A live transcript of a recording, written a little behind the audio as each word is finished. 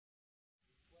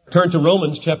Turn to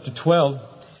Romans chapter 12,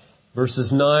 verses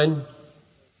 9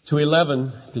 to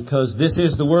 11, because this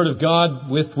is the Word of God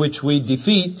with which we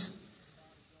defeat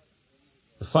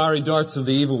the fiery darts of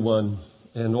the evil one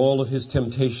and all of his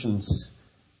temptations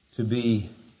to be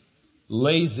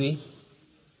lazy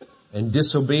and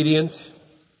disobedient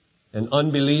and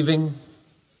unbelieving.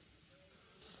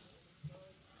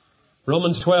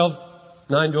 Romans 12,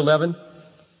 9 to 11.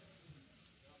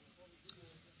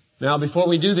 Now, before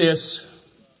we do this,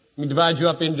 let me divide you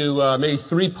up into maybe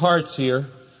three parts here.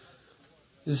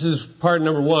 This is part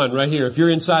number one right here. If you're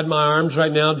inside my arms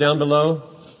right now, down below,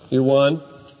 you're one.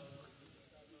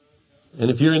 And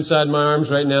if you're inside my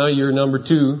arms right now, you're number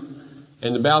two.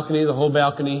 And the balcony, the whole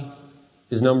balcony,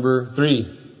 is number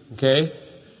three. Okay?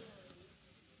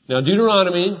 Now,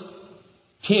 Deuteronomy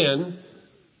 10,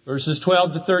 verses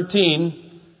 12 to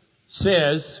 13,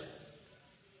 says,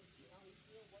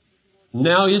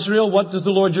 "Now, Israel, what does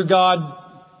the Lord your God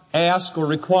ask or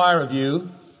require of you?"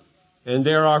 And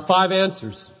there are 5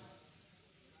 answers.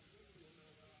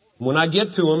 When I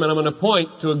get to them, and I'm going to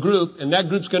point to a group, and that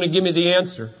group's going to give me the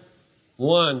answer.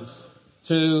 1,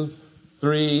 2,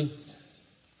 3,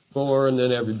 4, and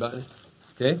then everybody.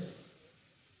 Okay?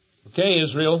 Okay,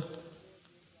 Israel.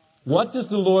 What does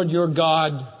the Lord your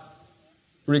God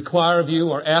require of you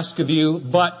or ask of you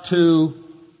but to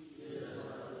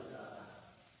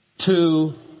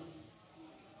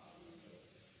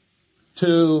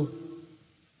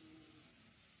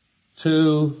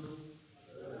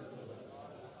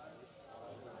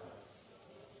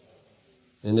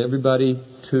and everybody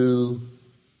to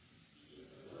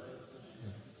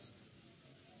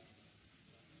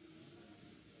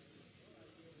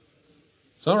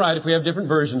It's all right if we have different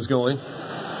versions going.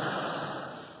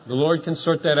 The Lord can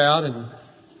sort that out, and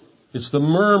it's the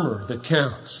murmur that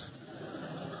counts.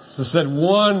 It's just that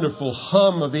wonderful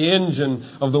hum of the engine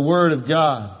of the Word of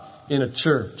God in a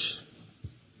church.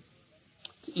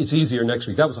 It's easier next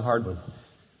week. That was a hard one.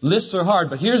 Lists are hard,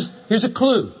 but here's a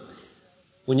clue.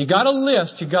 When you got a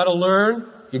list, you got to learn,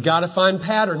 you got to find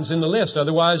patterns in the list.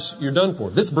 Otherwise, you're done for.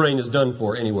 This brain is done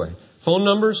for anyway. Phone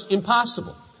numbers,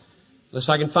 impossible. Unless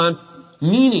I can find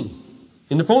meaning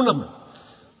in the phone number.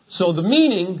 So the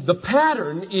meaning, the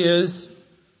pattern is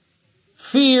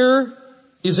fear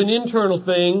is an internal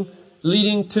thing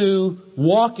leading to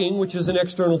walking, which is an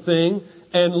external thing,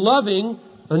 and loving,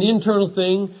 an internal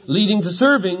thing, leading to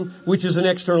serving, which is an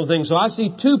external thing. So I see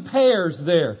 2 pairs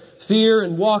there. Fear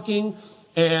and walking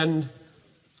and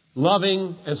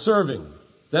loving and serving.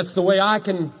 That's the way I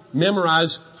can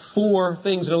memorize 4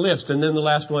 things in a list. And then the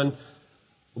last one,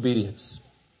 obedience.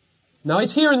 Now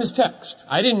it's here in this text.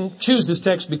 I didn't choose this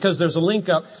text because there's a link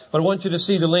up, but I want you to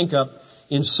see the link up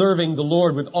in serving the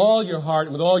Lord with all your heart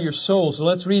and with all your soul. So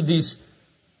let's read these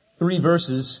 3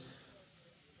 verses.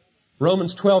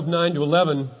 Romans 12, 9 to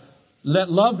 11.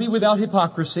 "Let love be without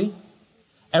hypocrisy.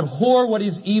 Abhor what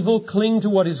is evil. Cling to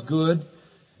what is good.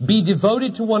 Be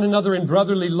devoted to one another in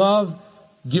brotherly love.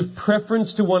 Give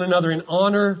preference to one another in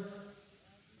honor.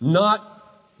 Not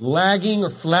lagging or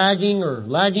flagging or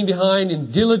lagging behind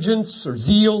in diligence or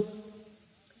zeal.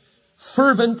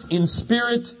 Fervent in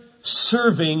spirit,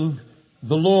 serving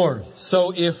the Lord."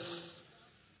 So if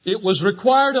it was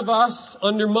required of us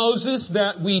under Moses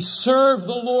that we serve the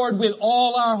Lord with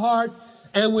all our heart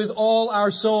and with all our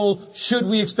soul, should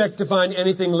we expect to find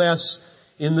anything less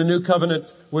in the new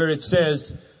covenant where it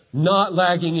says, not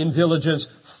lagging in diligence,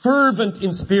 fervent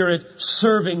in spirit,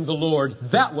 serving the Lord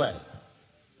that way,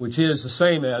 which is the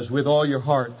same as with all your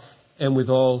heart and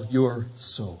with all your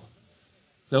soul.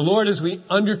 Now, Lord, as we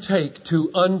undertake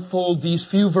to unfold these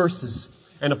few verses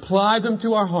and apply them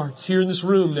to our hearts here in this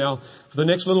room now for the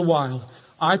next little while,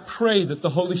 I pray that the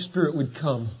Holy Spirit would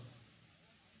come.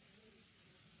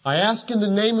 I ask in the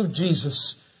name of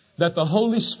Jesus that the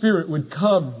Holy Spirit would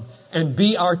come and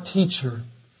be our teacher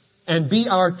and be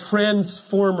our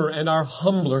transformer and our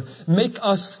humbler. Make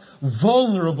us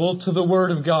vulnerable to the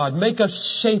Word of God. Make us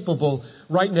shapeable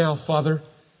right now, Father,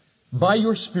 by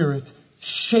your Spirit,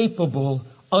 shapeable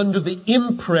under the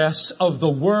impress of the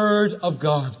Word of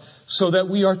God, so that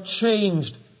we are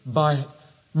changed by it,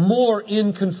 more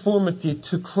in conformity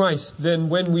to Christ than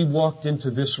when we walked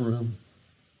into this room.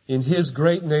 In His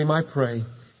great name I pray.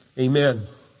 Amen.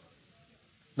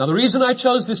 Now the reason I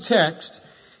chose this text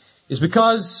is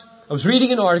because I was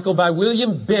reading an article by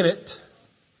William Bennett,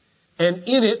 and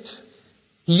in it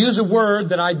he used a word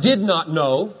that I did not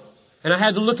know, and I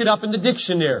had to look it up in the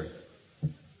dictionary.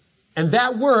 And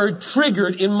that word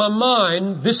triggered in my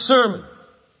mind this sermon.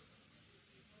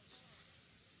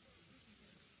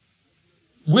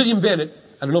 William Bennett,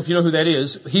 I don't know if you know who that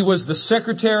is. He was the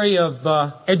Secretary of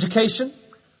Education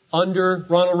under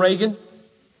Ronald Reagan.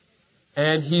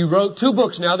 And he wrote 2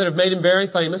 books now that have made him very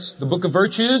famous. The Book of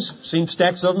Virtues, seen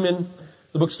stacks of them in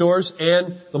the bookstores,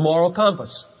 and The Moral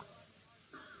Compass.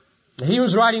 He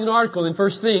was writing an article in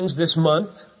First Things this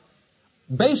month,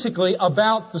 basically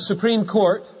about the Supreme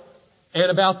Court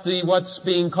and about what's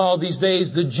being called these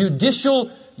days the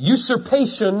judicial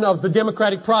usurpation of the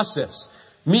democratic process.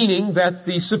 Meaning that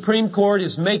the Supreme Court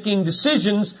is making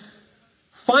decisions,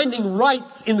 finding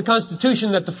rights in the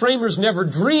Constitution that the framers never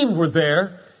dreamed were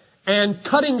there, and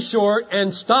cutting short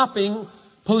and stopping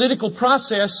political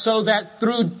process so that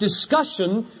through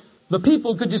discussion, the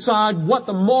people could decide what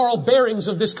the moral bearings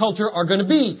of this culture are going to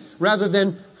be, rather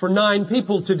than for 9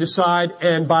 people to decide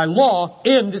and by law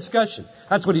end discussion.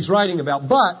 That's what he's writing about.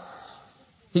 But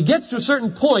he gets to a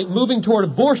certain point, moving toward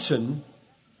abortion,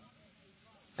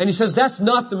 and he says that's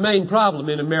not the main problem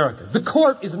in America. The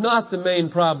court is not the main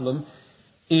problem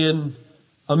in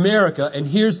America. And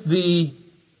here's the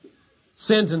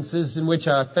sentences in which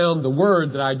I found the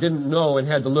word that I didn't know and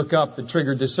had to look up that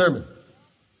triggered this sermon.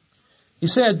 He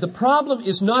said, the problem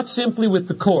is not simply with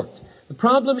the court. The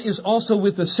problem is also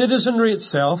with the citizenry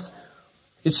itself.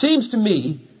 It seems to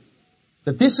me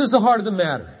that this is the heart of the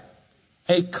matter.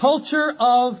 A culture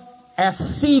of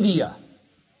acedia.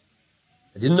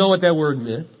 I didn't know what that word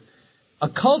meant. A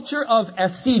culture of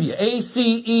acedia,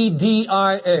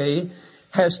 A-C-E-D-I-A,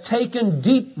 has taken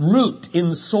deep root in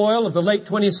the soil of the late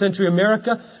 20th century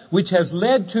America, which has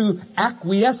led to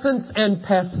acquiescence and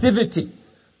passivity.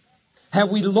 Have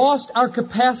we lost our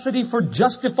capacity for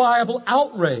justifiable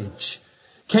outrage?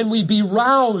 Can we be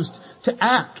roused to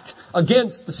act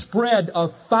against the spread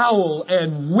of foul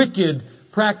and wicked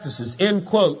practices? End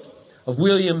quote of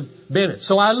William Bennett.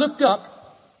 So I looked up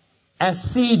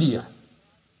acedia.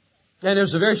 And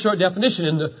there's a very short definition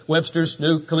in the Webster's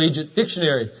New Collegiate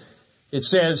Dictionary. It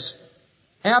says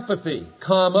apathy,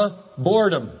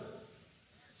 boredom.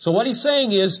 So what he's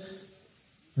saying is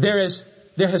there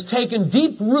has taken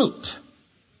deep root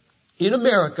in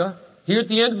America, here at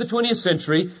the end of the 20th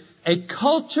century, a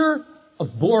culture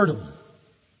of boredom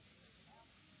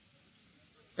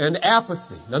and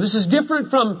apathy. Now this is different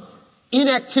from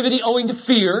inactivity owing to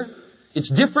fear. It's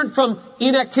different from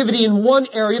inactivity in one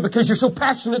area because you're so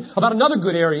passionate about another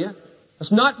good area.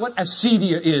 That's not what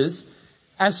acedia is.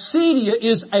 Acedia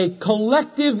is a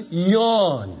collective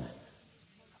yawn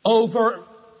over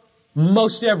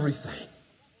most everything.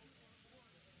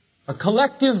 A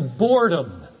collective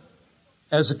boredom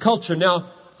as a culture.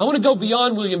 Now, I want to go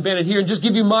beyond William Bennett here and just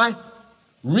give you my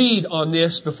read on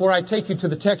this before I take you to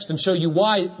the text and show you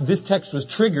why this text was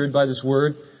triggered by this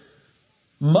word.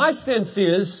 My sense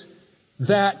is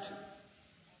that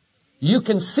you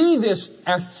can see this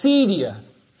acedia,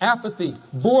 apathy,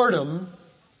 boredom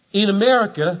in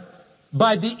America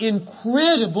by the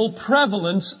incredible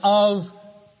prevalence of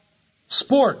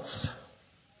sports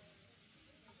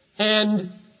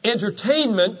and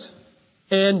entertainment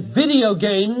and video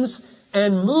games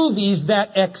and movies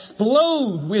that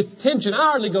explode with tension.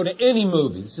 I hardly go to any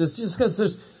movies. It's just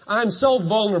because I'm so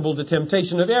vulnerable to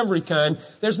temptation of every kind.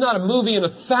 There's not a movie in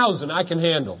 1,000 I can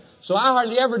handle. So I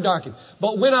hardly ever darken.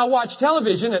 But when I watch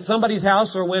television at somebody's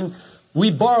house, or when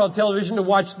we borrow television to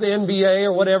watch the NBA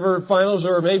or whatever finals,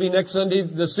 or maybe next Sunday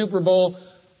the Super Bowl,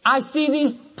 I see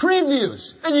these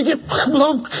previews. And you get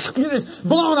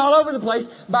blown all over the place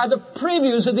by the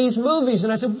previews of these movies.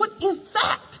 And I said, what is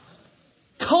that?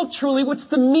 Culturally, what's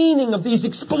the meaning of these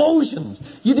explosions?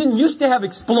 You didn't used to have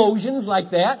explosions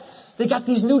like that. They got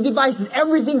these new devices.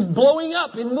 Everything's blowing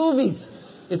up in movies,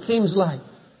 it seems like.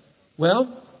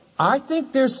 Well, I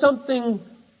think there's something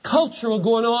cultural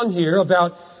going on here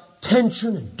about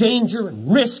tension and danger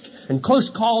and risk and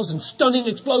close calls and stunning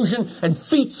explosion and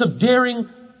feats of daring.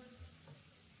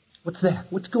 What's that?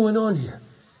 What's going on here?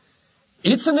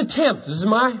 It's an attempt, this is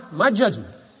my judgment,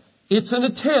 it's an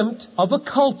attempt of a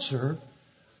culture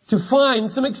to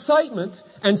find some excitement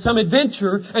and some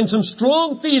adventure and some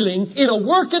strong feeling in a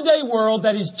workaday world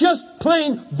that is just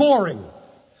plain boring.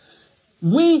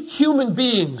 We human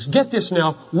beings, get this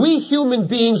now, we human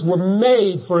beings were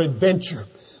made for adventure,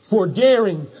 for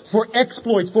daring, for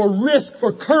exploits, for risk,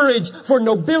 for courage, for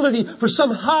nobility, for some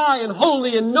high and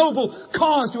holy and noble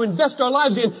cause to invest our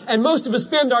lives in, and most of us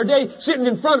spend our day sitting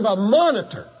in front of a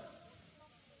monitor,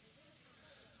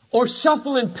 or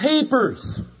shuffling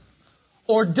papers,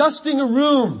 or dusting a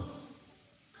room,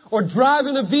 or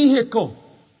driving a vehicle,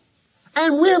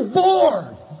 and we're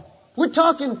bored. We're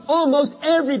talking almost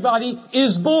everybody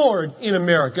is bored in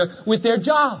America with their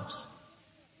jobs.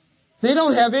 They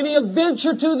don't have any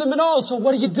adventure to them at all. So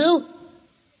what do?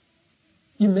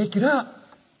 You make it up.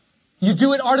 You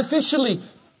do it artificially.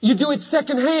 You do it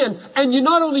secondhand. And you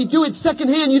not only do it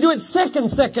secondhand, you do it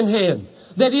secondhand.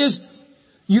 That is,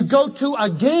 you go to a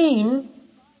game,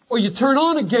 or you turn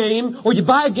on a game, or you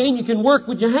buy a game you can work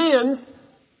with your hands.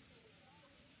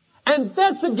 And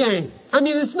that's a game. I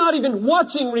mean, it's not even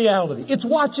watching reality. It's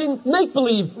watching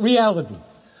make-believe reality.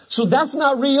 So that's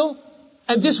not real.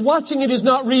 And this watching it is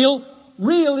not real.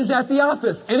 Real is at the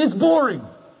office. And it's boring.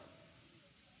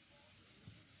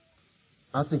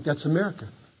 I think that's America.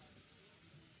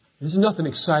 There's nothing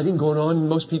exciting going on in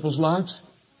most people's lives.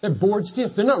 They're bored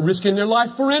stiff. They're not risking their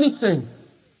life for anything.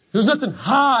 There's nothing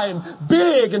high and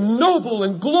big and noble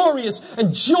and glorious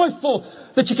and joyful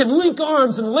that you can link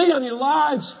arms and lay down your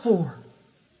lives for.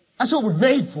 That's what we're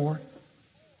made for.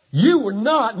 You were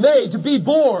not made to be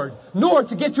bored, nor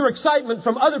to get your excitement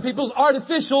from other people's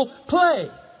artificial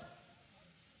play.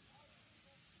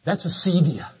 That's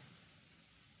acedia.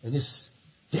 And it's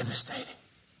devastating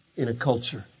in a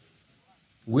culture.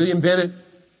 William Bennett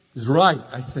is right,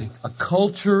 I think. A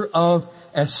culture of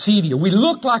acedia. We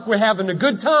look like we're having a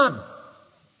good time.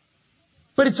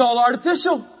 But it's all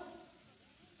artificial.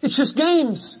 It's just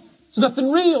games. It's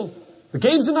nothing real. The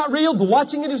games are not real. The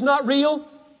watching it is not real.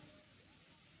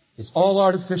 It's all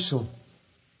artificial.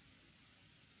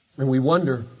 And we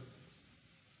wonder,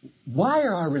 why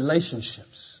are our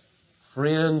relationships,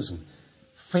 friends and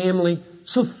family,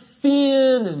 so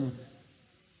thin and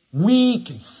weak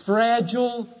and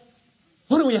fragile?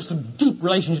 Why don't we have some deep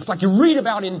relationships like you read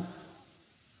about in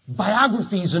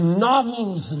biographies and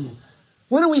novels? And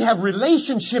why don't we have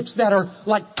relationships that are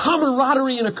like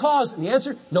camaraderie in a cause? And the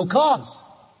answer, no cause.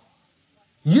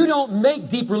 You don't make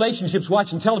deep relationships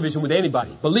watching television with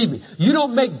anybody. Believe me. You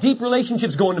don't make deep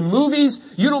relationships going to movies.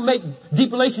 You don't make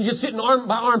deep relationships sitting arm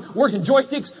by arm working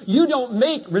joysticks. You don't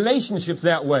make relationships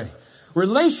that way.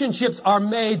 Relationships are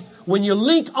made when you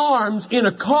link arms in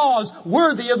a cause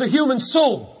worthy of the human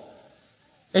soul.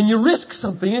 And you risk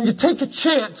something and you take a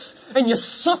chance and you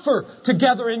suffer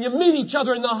together and you meet each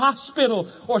other in the hospital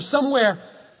or somewhere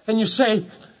and you say,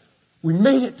 we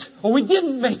made it or we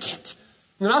didn't make it.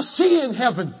 And I'll see you in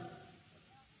heaven.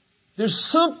 There's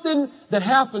something that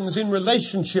happens in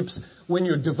relationships when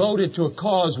you're devoted to a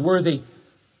cause worthy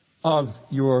of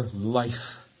your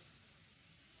life.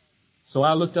 So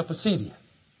I looked up acedia.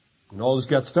 And all this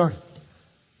got started.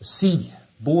 Acedia,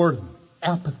 boredom,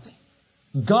 apathy.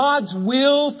 God's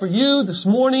will for you this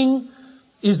morning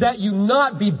is that you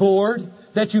not be bored,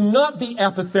 that you not be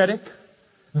apathetic,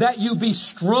 that you be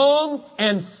strong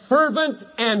and fervent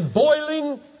and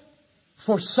boiling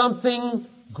for something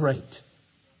great.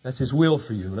 That's His will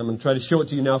for you. And I'm going to try to show it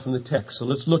to you now from the text. So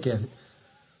let's look at it.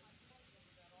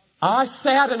 I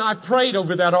sat and I prayed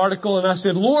over that article and I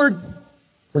said, Lord,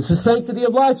 it's the Sanctity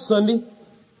of Life Sunday.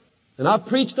 And I've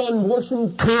preached on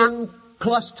abortion 10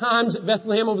 plus times at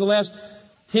Bethlehem over the last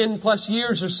 10 plus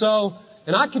years or so.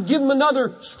 And I could give them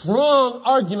another strong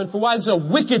argument for why it's a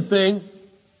wicked thing.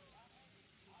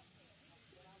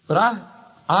 But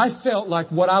I felt like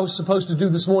what I was supposed to do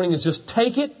this morning is just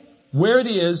take it where it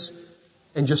is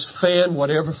and just fan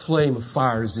whatever flame of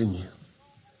fire is in you.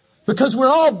 Because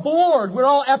we're all bored, we're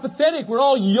all apathetic, we're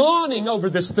all yawning over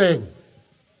this thing.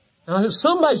 Now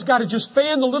somebody's got to just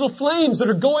fan the little flames that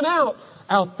are going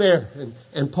out there.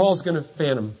 And Paul's going to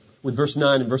fan them with verse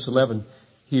 9 and verse 11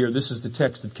 here. This is the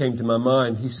text that came to my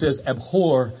mind. He says,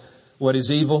 abhor what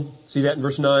is evil. See that in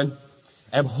verse 9?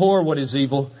 Abhor what is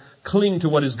evil. Cling to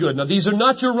what is good. Now these are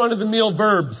not your run-of-the-mill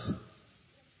verbs.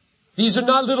 These are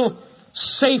not little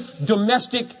safe,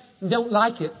 domestic, don't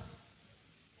like it.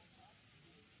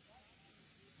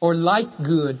 Or like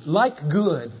good. Like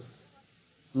good.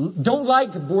 Don't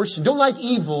like abortion. Don't like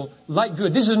evil. Like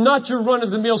good. This is not your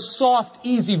run-of-the-mill soft,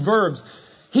 easy verbs.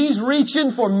 He's reaching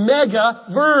for mega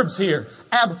verbs here.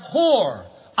 Abhor.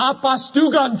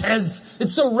 Apastugantes.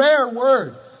 It's a rare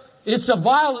word. It's a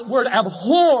violent word.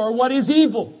 Abhor what is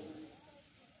evil.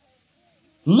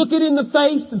 Look it in the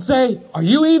face and say, are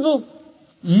you evil?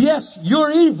 Yes,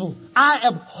 you're evil. I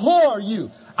abhor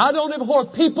you. I don't abhor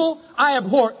people. I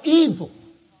abhor evil.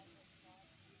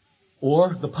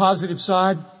 Or the positive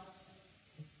side,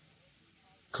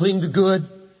 cling to good.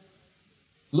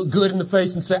 Look good in the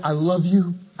face and say, I love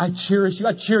you. I cherish you.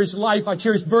 I cherish life. I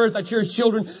cherish birth. I cherish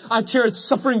children. I cherish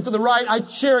suffering for the right. I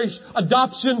cherish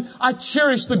adoption. I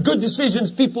cherish the good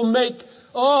decisions people make.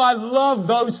 Oh, I love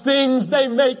those things. They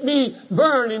make me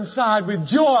burn inside with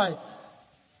joy.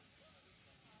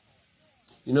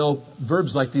 You know,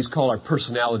 verbs like these call our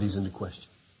personalities into question.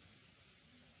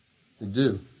 They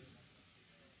do.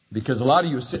 Because a lot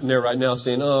of you are sitting there right now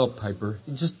saying, oh, Piper,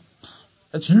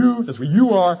 that's you. That's what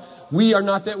you are. We are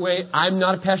not that way. I'm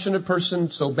not a passionate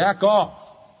person, so back off.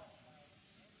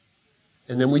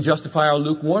 And then we justify our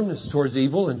lukewarmness towards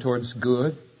evil and towards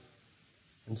good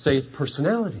and say it's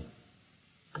personality.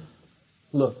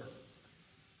 Look,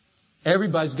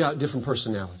 everybody's got different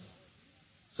personality.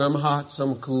 Some hot,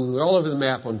 some cool. We're all over the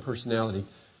map on personality.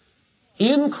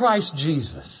 In Christ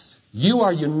Jesus, you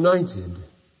are united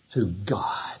to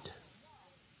God.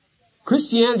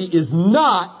 Christianity is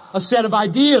not a set of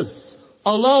ideas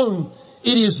alone.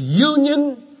 It is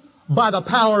union by the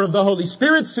power of the Holy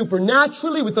Spirit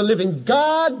supernaturally with the living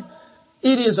God.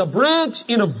 It is a branch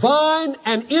in a vine,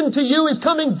 and into you is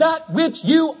coming that which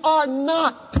you are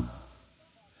not.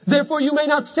 Therefore you may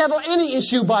not settle any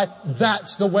issue by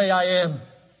that's the way I am.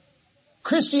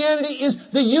 Christianity is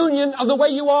the union of the way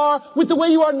you are with the way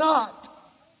you are not.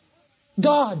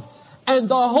 God. And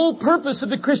the whole purpose of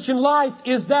the Christian life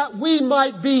is that we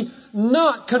might be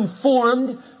not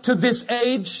conformed to this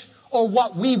age or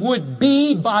what we would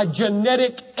be by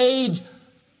genetic age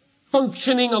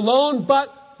functioning alone,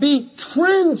 but be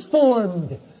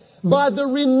transformed by the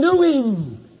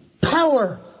renewing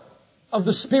power of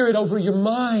the Spirit over your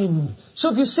mind.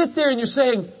 So if you sit there and you're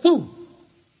saying,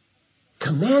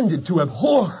 commanded to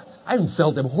abhor. I haven't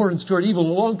felt abhorrence toward evil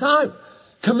in a long time.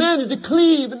 Commanded to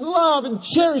cleave and love and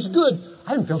cherish good.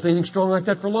 I haven't felt anything strong like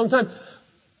that for a long time.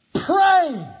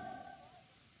 Pray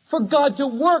for God to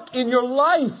work in your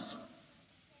life.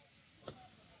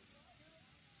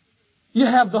 You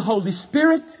have the Holy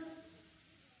Spirit.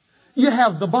 You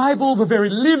have the Bible, the very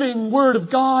living Word of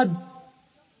God.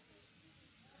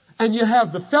 And you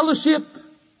have the fellowship.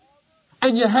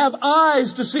 And you have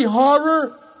eyes to see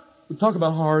horror. We'll talk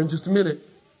about horror in just a minute.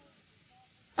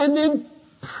 And then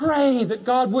pray that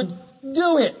God would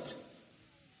do it.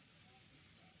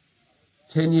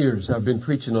 10 years I've been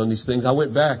preaching on these things. I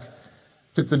went back,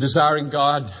 took the Desiring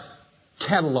God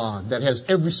catalog that has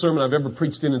every sermon I've ever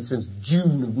preached in it since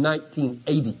June of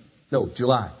 1980. No,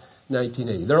 July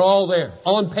 1980. They're all there,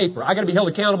 on paper. I got to be held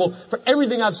accountable for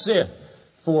everything I've said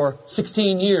for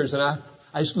 16 years. And I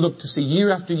just look to see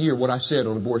year after year what I said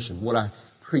on abortion, what I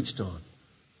preached on.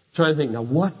 Trying to think, now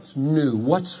what's new,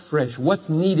 what's fresh, what's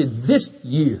needed this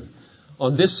year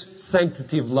on this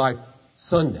Sanctity of Life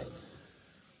Sunday.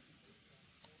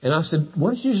 And I said, why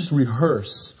don't you just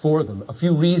rehearse for them a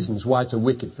few reasons why it's a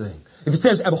wicked thing. If it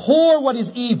says, abhor what is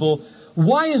evil,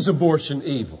 why is abortion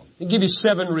evil? I'll give you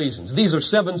 7 reasons. These are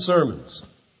 7 sermons.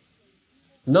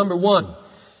 Number 1,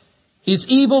 it's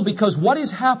evil because what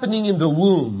is happening in the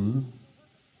womb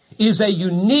is a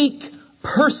unique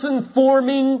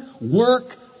person-forming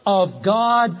work of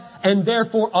God, and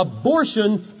therefore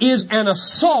abortion is an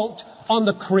assault on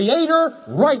the creator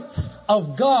rights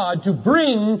of God to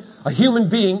bring a human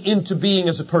being into being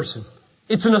as a person.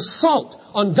 It's an assault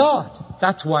on God.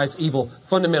 That's why it's evil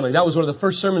fundamentally. That was one of the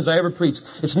first sermons I ever preached.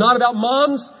 It's not about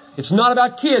moms. It's not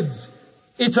about kids.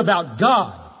 It's about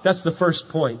God. That's the first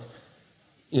point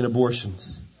in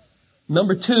abortions.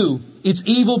 Number 2, it's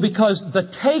evil because the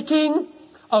taking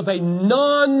of a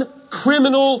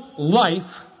non-criminal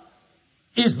life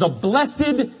is the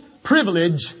blessed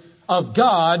privilege of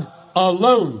God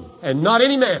alone, and not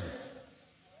any man.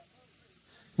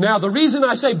 Now, the reason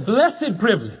I say blessed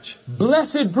privilege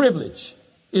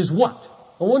is what?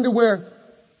 I wonder where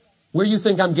you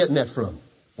think I'm getting that from.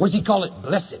 What does he call it?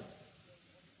 Blessed.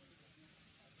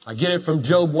 I get it from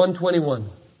Job 121.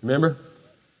 Remember?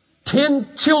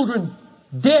 10 children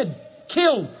dead,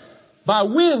 killed by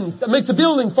wind that makes a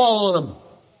building fall on them.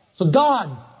 So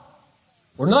God,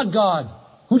 or not God,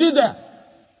 who did that?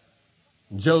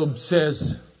 Job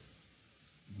says,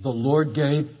 the Lord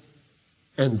gave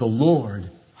and the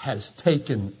Lord has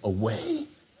taken away.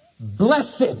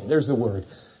 Blessed, there's the word.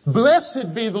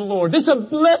 Blessed be the Lord. It's a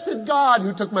blessed God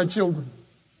who took my children.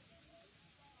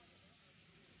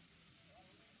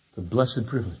 It's a blessed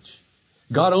privilege.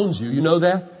 God owns you. You know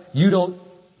that? You don't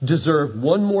deserve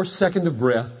one more second of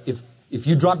breath. If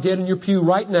you drop dead in your pew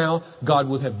right now, God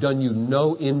will have done you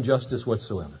no injustice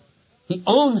whatsoever. He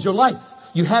owns your life.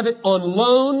 You have it on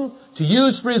loan to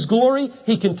use for His glory.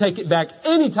 He can take it back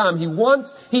anytime He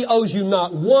wants. He owes you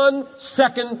not 1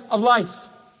 second of life.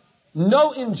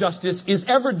 No injustice is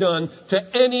ever done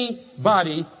to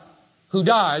anybody who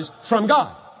dies from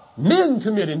God. Men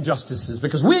commit injustices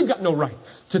because we've got no right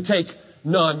to take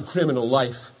non-criminal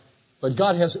life. But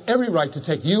God has every right to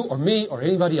take you or me or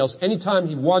anybody else anytime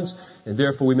He wants, and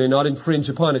therefore we may not infringe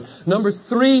upon it. Number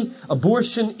 3,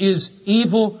 abortion is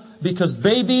evil because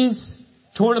babies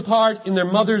torn apart in their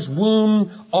mother's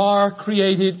womb are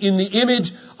created in the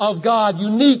image of God,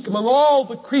 unique among all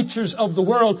the creatures of the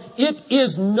world. It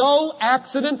is no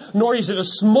accident, nor is it a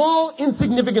small,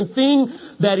 insignificant thing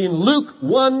that in Luke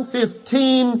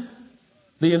 1:15,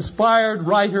 The inspired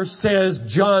writer says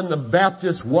John the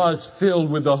Baptist was filled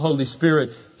with the Holy Spirit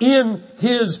in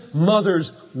his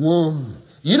mother's womb.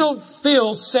 You don't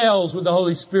fill cells with the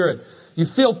Holy Spirit. You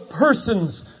fill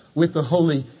persons with the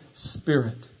Holy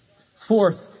Spirit.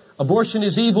 Fourth, abortion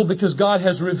is evil because God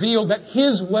has revealed that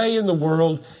His way in the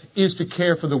world is to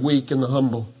care for the weak and the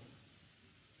humble.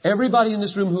 Everybody in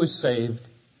this room who is saved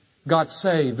got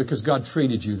saved because God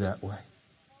treated you that way.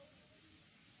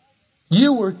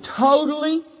 You were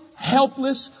totally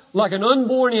helpless like an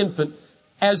unborn infant,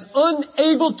 as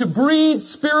unable to breathe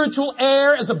spiritual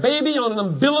air as a baby on an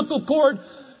umbilical cord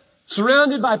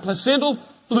surrounded by placental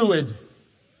fluid.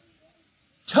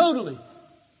 Totally.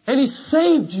 And He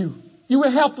saved you. You were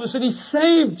helpless and He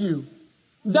saved you.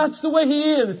 That's the way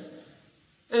He is.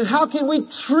 And how can we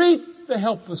treat the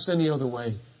helpless any other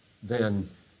way than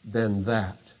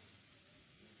that?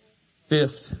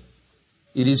 Fifth,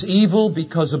 it is evil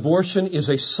because abortion is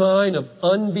a sign of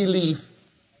unbelief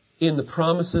in the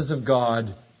promises of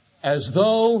God, as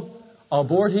though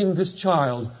aborting this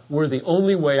child were the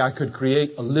only way I could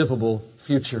create a livable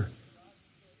future.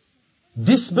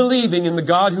 Disbelieving in the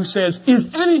God who says,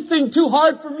 is anything too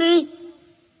hard for me?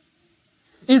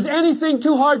 Is anything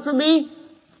too hard for me?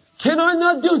 Can I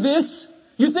not do this?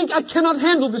 You think I cannot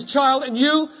handle this child and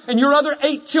you and your other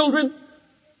 8 children?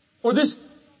 Or this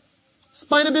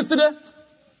spina bifida?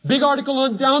 Big article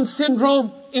on Down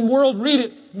syndrome in World. Read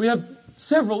it. We have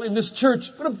several in this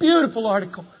church. What a beautiful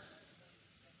article.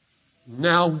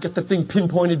 Now get the thing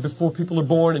pinpointed before people are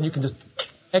born and you can just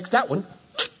X that one.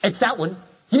 X that one.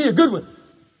 You need a good one.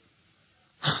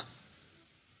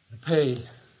 We pay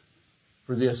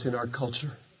for this in our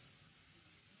culture.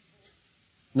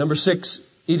 Number 6,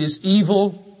 it is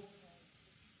evil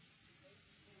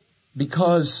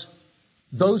because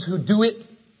those who do it,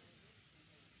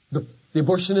 the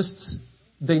abortionists,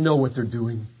 they know what they're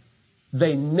doing.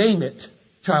 They name it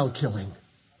child killing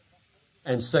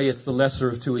and say it's the lesser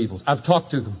of two evils. I've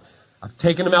talked to them. I've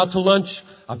taken them out to lunch.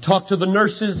 I've talked to the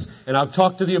nurses and I've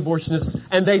talked to the abortionists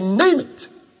and they name it.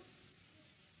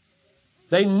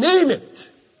 They name it.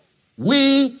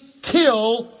 We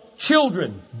kill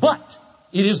children, but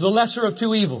it is the lesser of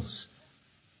two evils.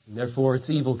 And therefore it's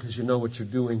evil because you know what you're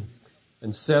doing.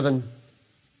 And 7,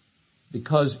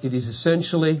 because it is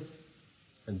essentially,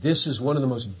 and this is one of the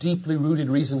most deeply rooted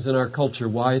reasons in our culture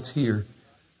why it's here,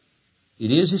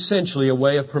 it is essentially a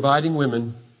way of providing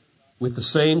women with the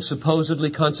same supposedly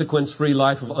consequence-free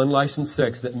life of unlicensed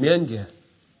sex that men get.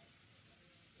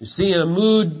 You see, in a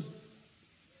mood,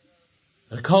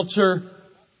 in a culture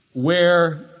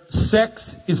where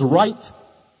sex is right,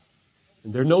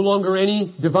 and there are no longer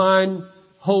any divine,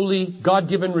 holy,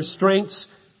 God-given restraints,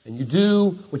 and you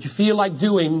do what you feel like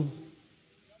doing,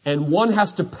 and one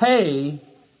has to pay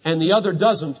and the other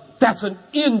doesn't, that's an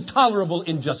intolerable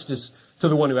injustice to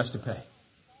the one who has to pay,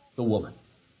 the woman.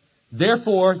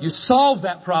 Therefore, you solve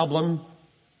that problem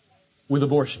with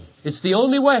abortion. It's the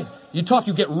only way. You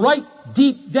get right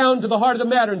deep down to the heart of the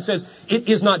matter and says, it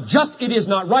is not just, it is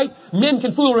not right. Men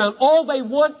can fool around all they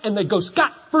want and they go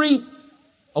scot-free.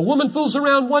 A woman fools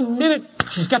around 1 minute,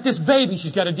 she's got this baby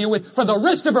she's got to deal with for the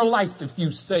rest of her life if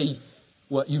you say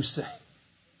what you say.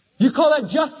 You call that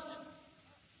just?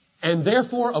 And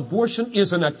therefore abortion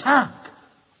is an attack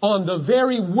on the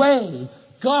very way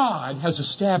God has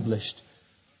established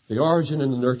the origin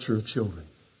and the nurture of children.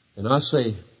 And I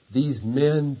say, these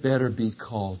men better be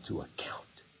called to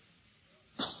account.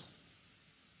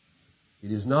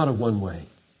 It is not a one-way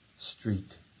street.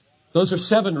 Those are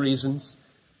 7 reasons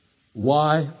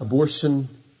why abortion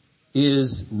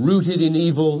is rooted in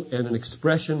evil and an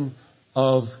expression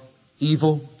of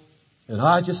evil. And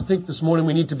I just think this morning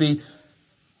we need to be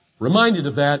reminded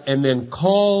of that and then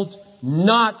called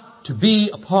not to be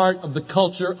a part of the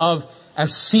culture of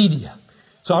acedia.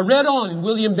 So I read on in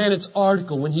William Bennett's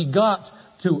article when he got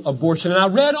to abortion. And I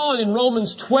read on in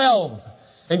Romans 12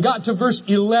 and got to verse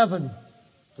 11.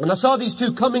 And I saw these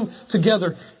two coming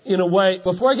together in a way.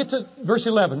 Before I get to verse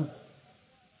 11,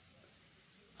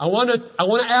 I want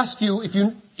to ask you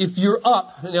if you're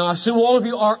up. Now I assume all of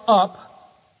you are up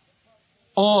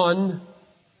on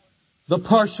the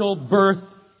partial birth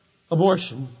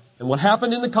abortion and what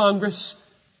happened in the Congress.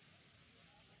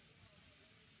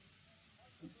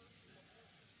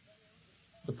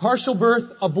 The partial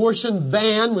birth abortion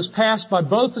ban was passed by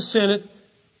both the Senate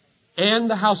and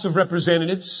the House of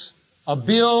Representatives. A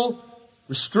bill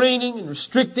restraining and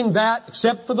restricting that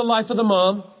except for the life of the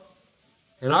mom.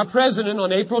 And our president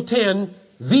on April 10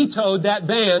 vetoed that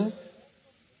ban,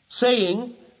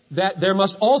 saying that there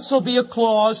must also be a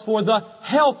clause for the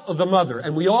health of the mother.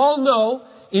 And we all know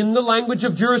in the language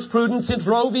of jurisprudence since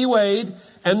Roe v. Wade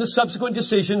and the subsequent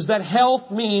decisions, that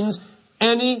health means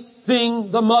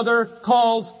anything the mother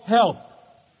calls health.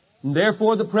 And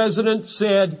therefore the President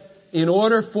said, in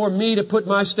order for me to put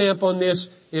my stamp on this,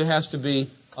 it has to be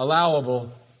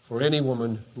allowable for any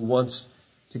woman who wants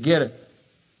to get it.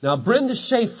 Now, Brenda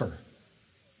Schaefer,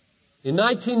 in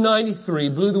 1993,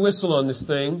 blew the whistle on this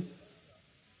thing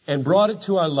and brought it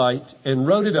to our light and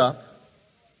wrote it up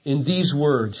in these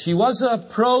words. She was a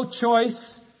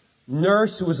pro-choice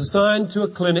nurse who was assigned to a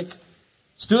clinic,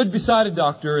 stood beside a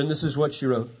doctor, and this is what she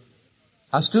wrote.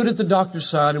 I stood at the doctor's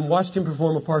side and watched him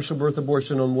perform a partial birth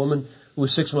abortion on a woman who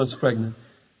was 6 months pregnant.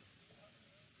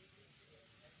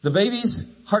 The baby's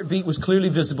heartbeat was clearly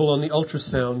visible on the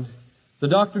ultrasound. The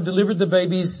doctor delivered the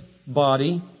baby's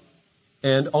body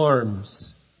and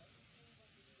arms.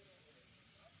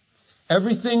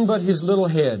 Everything but his little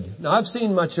head. Now, I've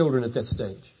seen my children at that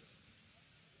stage.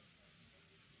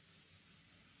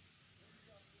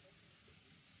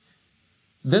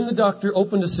 Then the doctor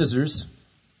opened the scissors.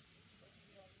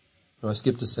 Oh, I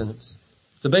skipped a sentence.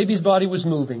 The baby's body was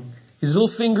moving. His little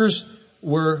fingers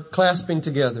were clasping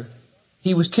together.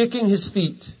 He was kicking his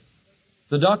feet.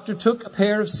 The doctor took a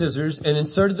pair of scissors and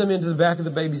inserted them into the back of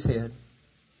the baby's head.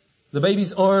 The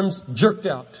baby's arms jerked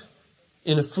out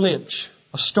in a flinch,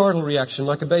 a startle reaction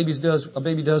like a baby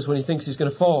does when he thinks he's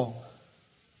going to fall.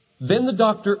 Then the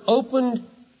doctor opened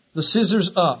the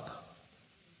scissors up.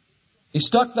 He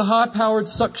stuck the high-powered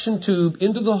suction tube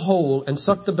into the hole and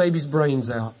sucked the baby's brains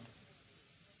out.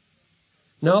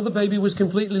 Now the baby was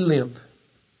completely limp.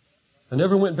 I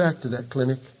never went back to that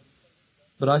clinic,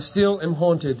 but I still am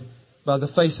haunted by the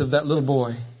face of that little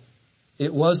boy.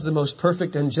 It was the most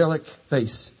perfect angelic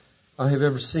face I have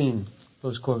ever seen.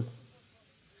 Close quote.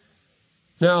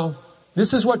 Now,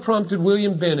 this is what prompted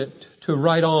William Bennett to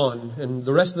write on, and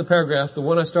the rest of the paragraph, the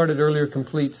one I started earlier,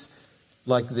 completes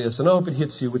like this, and I hope it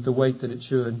hits you with the weight that it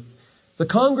should. The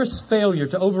Congress' failure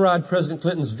to override President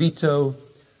Clinton's veto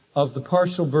of the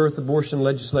partial birth abortion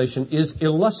legislation is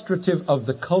illustrative of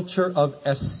the culture of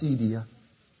acedia.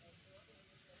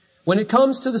 When it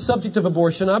comes to the subject of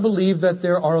abortion, I believe that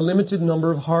there are a limited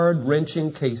number of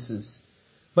hard-wrenching cases.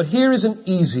 But here is an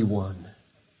easy one.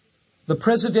 The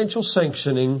presidential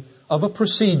sanctioning of a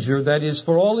procedure that is,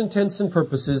 for all intents and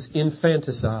purposes,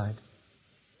 infanticide.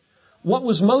 What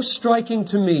was most striking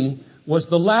to me was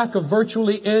the lack of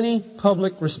virtually any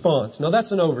public response. Now,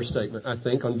 that's an overstatement, I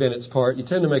think, on Bennett's part. You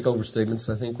tend to make overstatements,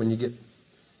 I think, when you get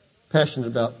passionate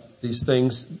about these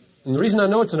things. And the reason I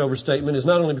know it's an overstatement is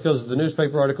not only because of the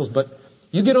newspaper articles, but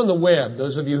you get on the web.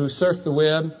 Those of you who surf the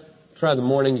web, try the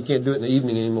morning, you can't do it in the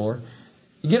evening anymore.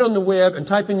 You get on the web and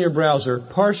type in your browser,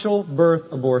 partial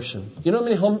birth abortion. You know how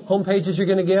many home pages you're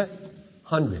going to get?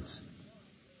 Hundreds.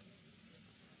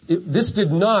 This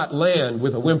did not land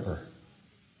with a whimper.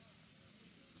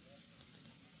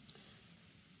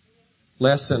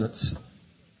 Last sentence.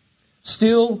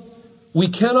 Still, we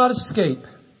cannot escape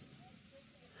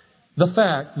the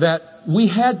fact that we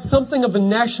had something of a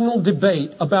national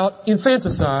debate about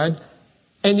infanticide,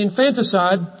 and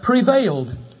infanticide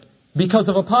prevailed because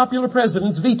of a popular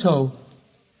president's veto.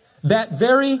 That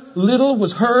very little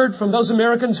was heard from those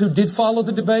Americans who did follow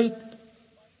the debate.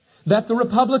 That the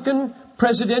Republican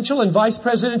presidential and vice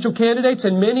presidential candidates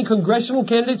and many congressional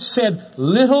candidates said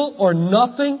little or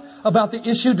nothing about the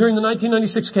issue during the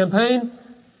 1996 campaign,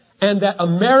 and that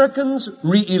Americans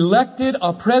re-elected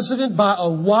a president by a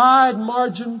wide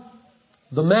margin,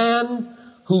 the man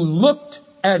who looked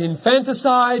at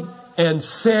infanticide and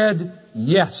said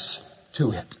yes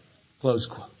to it. Close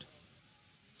quote.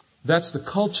 That's the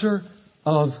culture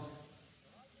of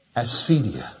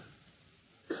acedia.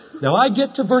 Now I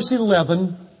get to verse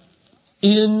 11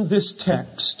 in this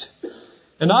text,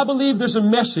 and I believe there's a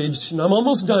message, and I'm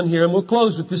almost done here, and we'll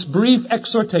close with this brief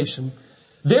exhortation.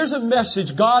 There's a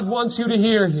message God wants you to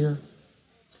hear here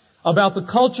about the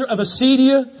culture of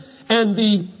acedia and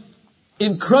the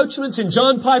encroachments in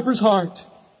John Piper's heart.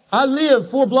 I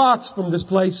live 4 blocks from this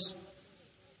place.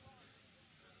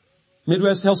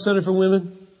 Midwest Health Center for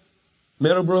Women,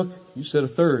 Meadowbrook, you said a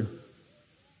third.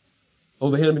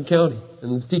 Over Hennepin County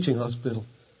and the teaching hospital.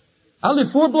 I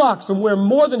live 4 blocks from where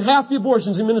more than half the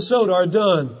abortions in Minnesota are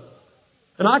done.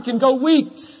 And I can go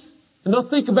weeks and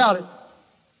not think about it.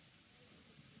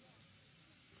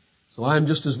 So I am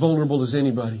just as vulnerable as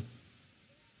anybody.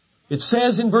 It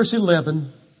says in verse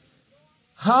 11,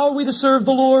 how are we to serve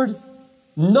the Lord?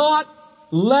 Not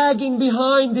lagging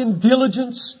behind in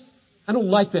diligence. I don't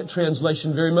like that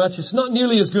translation very much. It's not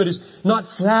nearly as good as not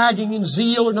flagging in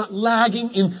zeal or not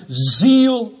lagging in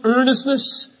zeal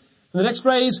earnestness. And the next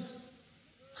phrase,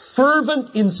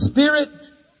 fervent in spirit,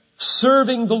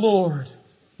 Serving the Lord.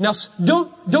 Now,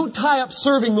 don't tie up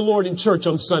serving the Lord in church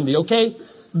on Sunday, okay?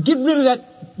 Get rid of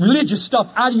that religious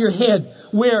stuff out of your head,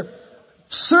 where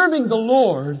serving the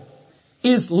Lord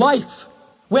is life.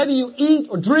 Whether you eat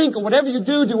or drink or whatever you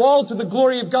do all to the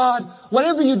glory of God.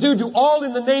 Whatever you do all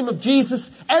in the name of Jesus.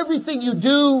 Everything you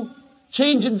do,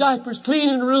 changing diapers,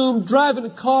 cleaning a room, driving a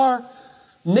car,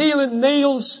 nailing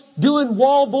nails, doing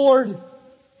wallboard,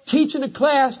 teaching a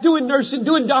class, doing nursing,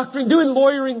 doing doctoring, doing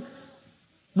lawyering.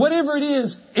 Whatever it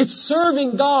is, it's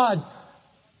serving God.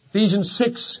 Ephesians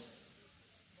 6.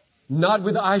 Not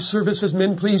with eye service as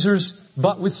men pleasers,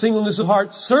 but with singleness of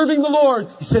heart, serving the Lord.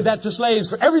 He said that to slaves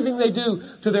for everything they do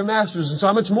to their masters. And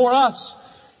so much more us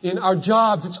in our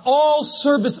jobs. It's all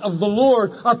service of the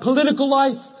Lord. Our political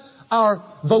life, our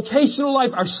vocational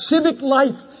life, our civic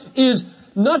life is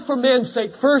not for man's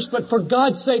sake first, but for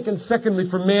God's sake, and secondly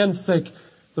for man's sake.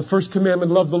 The first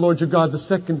commandment, love the Lord your God. The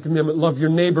second commandment, love your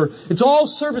neighbor. It's all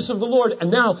service of the Lord.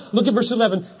 And now, look at verse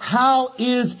 11. How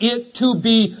is it to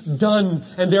be done?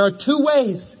 And there are two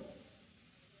ways.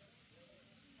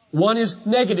 One is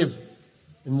negative,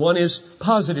 and one is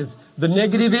positive. The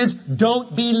negative is,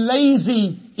 don't be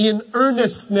lazy in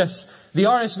earnestness. The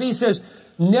RSV says,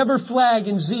 never flag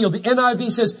in zeal. The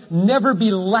NIV says, never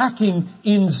be lacking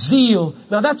in zeal.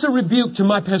 Now that's a rebuke to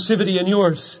my passivity and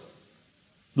yours.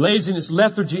 Laziness,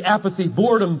 lethargy, apathy,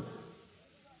 boredom.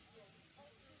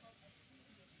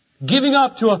 Giving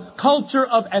up to a culture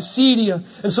of acedia.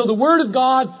 And so the Word of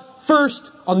God, first,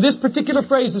 on this particular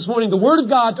phrase this morning, the Word of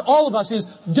God to all of us is,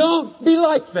 don't be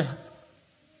like that.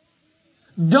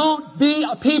 Don't be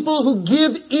a people who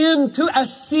give in to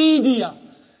acedia.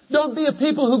 Don't be a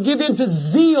people who give in to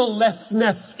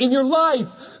zeallessness in your life.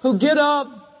 Who get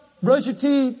up, brush your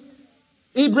teeth,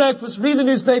 eat breakfast, read the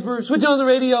newspaper, switch on the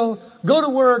radio, go to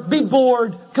work, be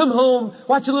bored, come home,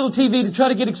 watch a little TV to try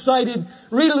to get excited,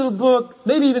 read a little book,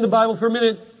 maybe even the Bible for a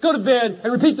minute, go to bed,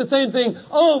 and repeat the same thing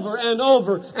over and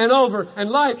over and over, and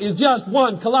life is just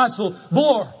one colossal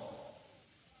bore.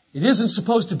 It isn't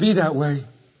supposed to be that way.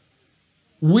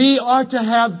 We are to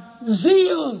have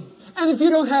zeal. And if you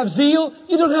don't have zeal,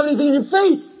 you don't have anything in your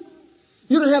faith.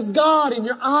 You don't have God in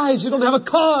your eyes. You don't have a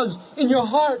cause in your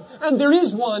heart. And there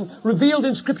is one revealed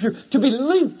in Scripture. To be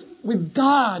linked with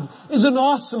God is an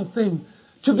awesome thing.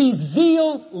 To be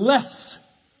zeal-less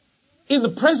in the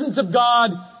presence of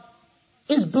God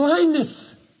is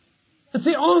blindness. It's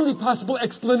the only possible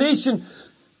explanation.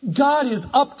 God is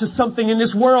up to something in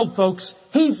this world, folks.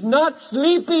 He's not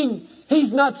sleeping.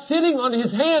 He's not sitting on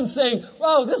His hands saying,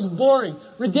 "Whoa, this is boring.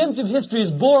 Redemptive history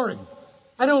is boring.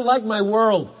 I don't like my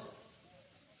world."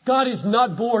 God is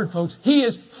not bored, folks. He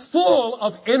is full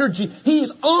of energy. He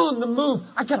is on the move.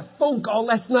 I got a phone call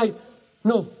last night.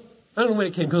 No, I don't know when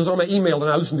it came because it was on my email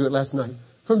and I listened to it last night.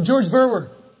 From George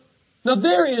Verwer. Now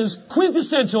there is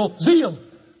quintessential zeal.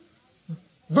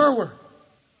 Verwer.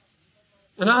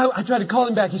 And I tried to call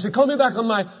him back. He said, call me back on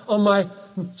my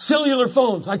cellular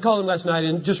phone. So I called him last night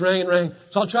and it just rang and rang.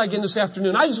 So I'll try again this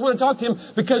afternoon. I just want to talk to him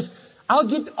because I'll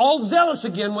get all zealous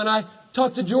again when I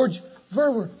talk to George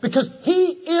Verwer, because he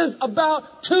is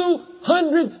about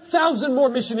 200,000 more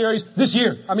missionaries this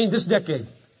year. This decade.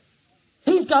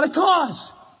 He's got a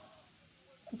cause.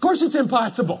 Of course it's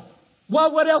impossible.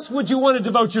 Well, what else would you want to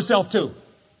devote yourself to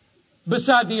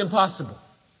beside the impossible?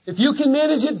 If you can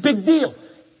manage it, big deal.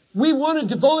 We want to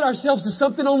devote ourselves to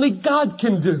something only God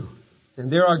can do.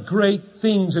 And there are great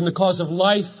things in the cause of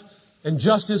life and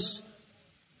justice,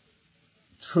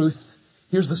 truth.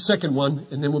 Here's the second one,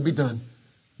 and then we'll be done.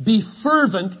 Be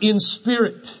fervent in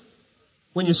spirit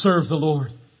when you serve the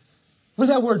Lord. What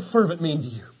does that word fervent mean to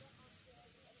you?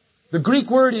 The Greek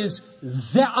word is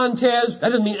zeantes. That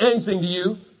doesn't mean anything to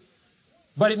you.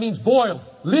 But it means boil.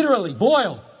 Literally,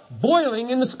 boil.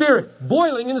 Boiling in the Spirit.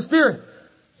 Boiling in the Spirit.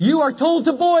 You are told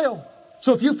to boil.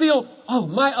 So if you feel,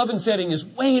 my oven setting is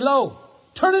way low,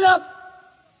 turn it up.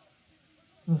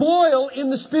 Boil in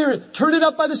the Spirit. Turn it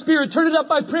up by the Spirit. Turn it up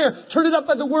by prayer. Turn it up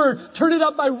by the Word. Turn it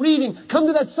up by reading. Come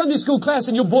to that Sunday school class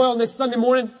and you'll boil next Sunday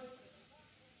morning.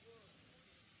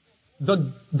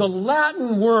 The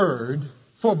Latin word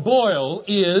for boil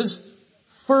is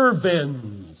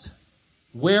fervens,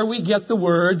 where we get the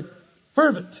word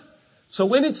fervent. So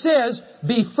when it says,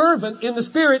 be fervent in the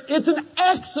Spirit, it's an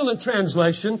excellent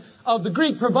translation of the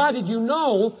Greek, provided you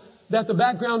know that the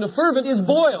background of fervent is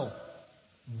boil.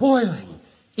 Boiling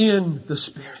in the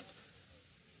Spirit.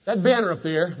 That banner up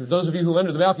there, those of you who are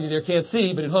under the balcony there can't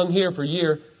see, but it hung here for a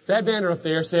year. That banner up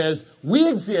there says, we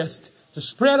exist to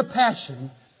spread a passion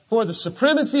for the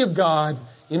supremacy of God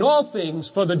in all things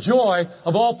for the joy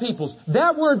of all peoples.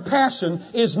 That word passion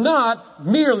is not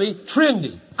merely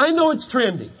trendy. I know it's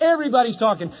trendy. Everybody's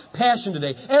talking passion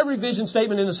today. Every vision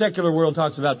statement in the secular world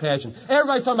talks about passion.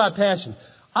 Everybody's talking about passion.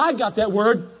 I got that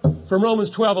word from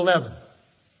Romans 12:11.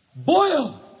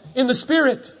 Boil in the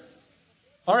Spirit.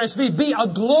 RSV, be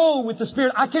aglow with the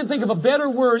Spirit. I can't think of a better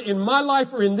word in my life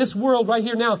or in this world right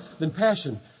here now than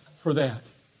passion for that.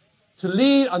 To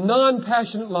lead a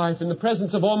non-passionate life in the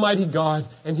presence of Almighty God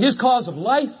and His cause of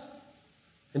life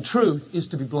and truth is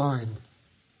to be blind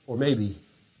or maybe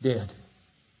dead.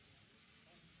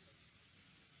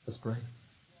 Let's pray.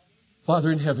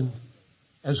 Father in heaven,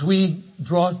 as we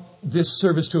draw this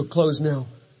service to a close now,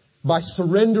 by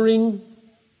surrendering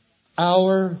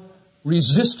our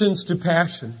resistance to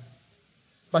passion,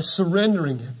 by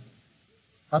surrendering it,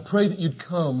 I pray that you'd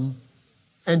come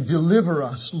and deliver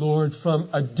us, Lord, from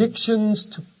addictions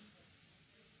to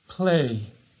play.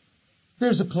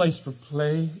 There's a place for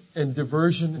play and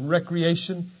diversion and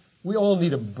recreation. We all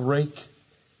need a break.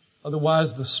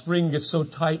 Otherwise the spring gets so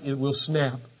tight it will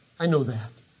snap. I know that.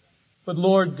 But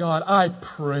Lord God, I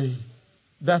pray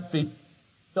that the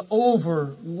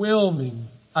overwhelming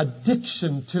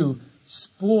addiction to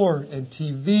sport and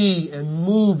TV and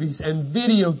movies and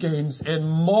video games and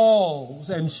malls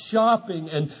and shopping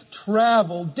and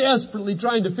travel, desperately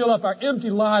trying to fill up our empty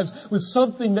lives with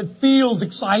something that feels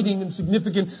exciting and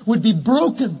significant, would be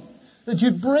broken. That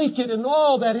you'd break it and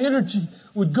all that energy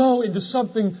would go into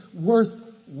something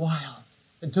worthwhile.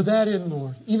 And to that end,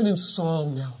 Lord, even in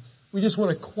song now, we just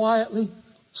want to quietly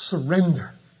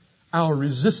surrender our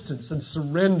resistance and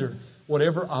surrender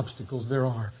whatever obstacles there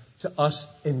are to us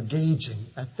engaging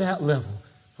at that level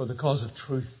for the cause of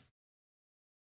truth